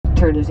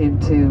turn it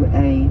into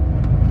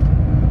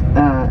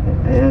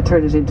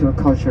a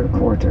cultural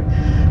quarter.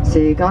 So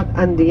you got,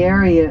 and the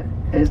area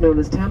is known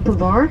as Temple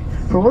Bar.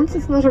 For once,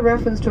 it's not a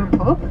reference to a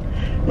pub.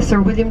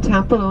 Sir William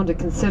Temple owned a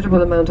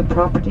considerable amount of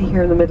property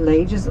here in the Middle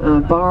Ages,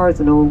 and bar is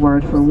an old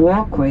word for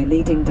walkway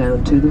leading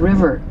down to the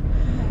river.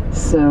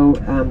 So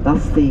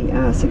that's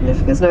the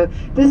significance. Now,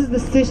 this is the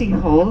City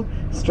Hall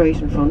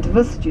straight in front of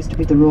us. It used to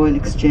be the Royal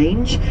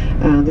Exchange.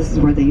 This is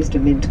where they used to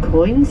mint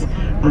coins,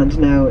 and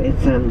now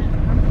it's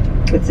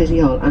City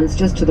Hall, and it's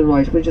just to the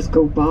right. We'll just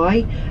go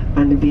by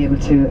and be able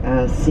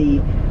to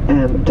see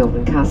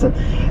Dublin Castle.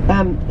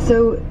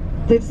 So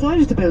they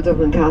decided to build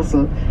Dublin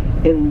Castle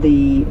in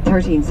the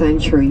 13th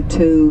century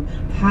to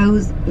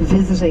house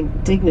visiting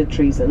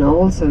dignitaries, and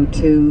also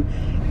to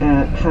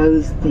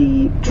house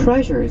the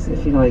treasures,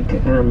 if you like,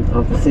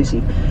 of the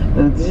city.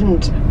 They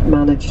didn't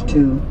manage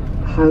to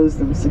house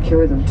them,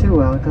 secure them too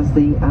well, because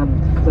the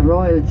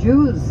royal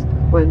jewels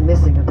went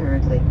missing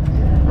apparently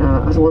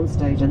at one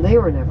stage, and they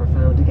were never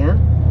found again.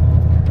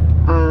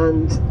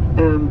 And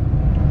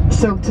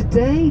so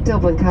today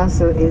Dublin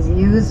Castle is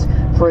used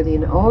for the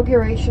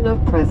inauguration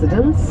of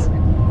presidents,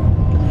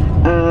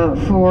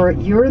 for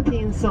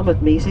European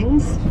summit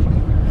meetings,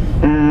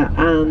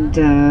 and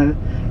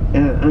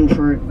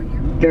for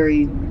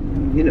very,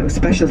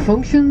 special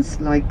functions,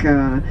 like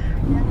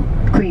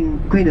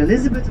Queen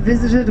Elizabeth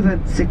visited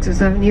about 6 or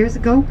 7 years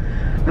ago.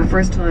 The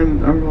first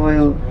time a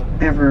royal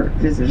ever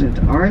visited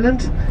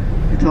Ireland.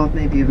 I thought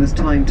maybe it was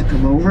time to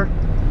come over,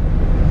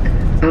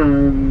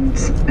 and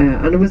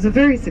it was a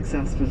very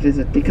successful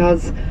visit,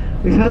 because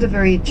we've had a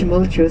very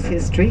tumultuous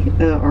history,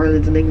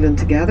 Ireland and England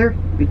together,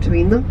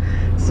 between them,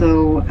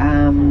 so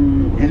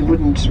it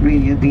wouldn't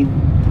really have been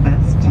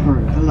best for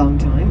a long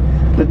time.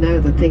 But now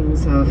that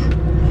things have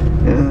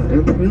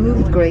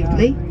improved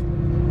greatly,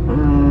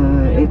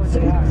 it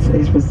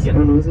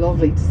was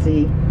lovely to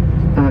see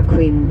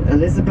Queen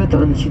Elizabeth,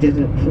 and she did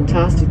a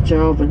fantastic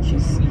job, and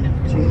she's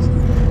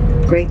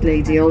a great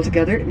lady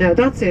altogether. Now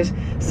that's it.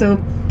 So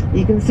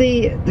you can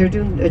see they're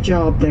doing a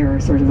job there,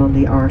 sort of on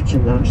the arch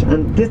and that.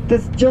 And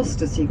this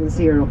Justice, you can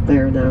see her up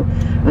there now.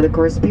 And of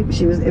course,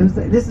 this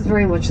is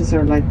very much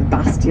sort of like the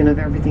bastion of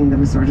everything that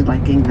was sort of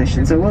like English,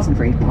 and so it wasn't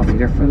very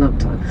popular for a long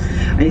time.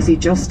 And you see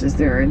Justice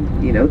there, and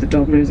the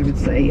Dubliners would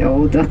say,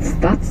 oh, that's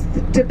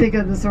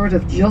typical of the sort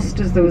of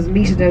justice that was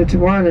meted out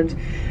to Ireland,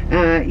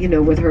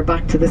 with her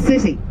back to the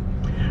city.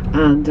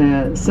 And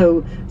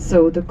so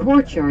the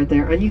courtyard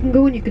there, and you can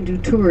go and you can do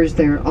tours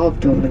there of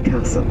Dublin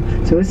Castle.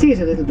 So we'll see it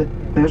a little bit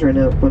better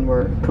now when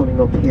we're coming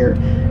up here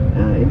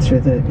into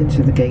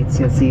the gates.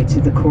 You'll see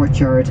the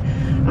courtyard,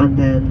 and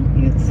then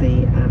you'll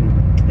see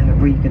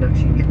where you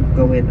can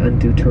go in and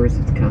do tours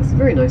of the castle.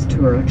 Very nice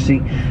tour actually,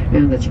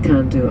 that you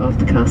can do of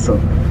the castle.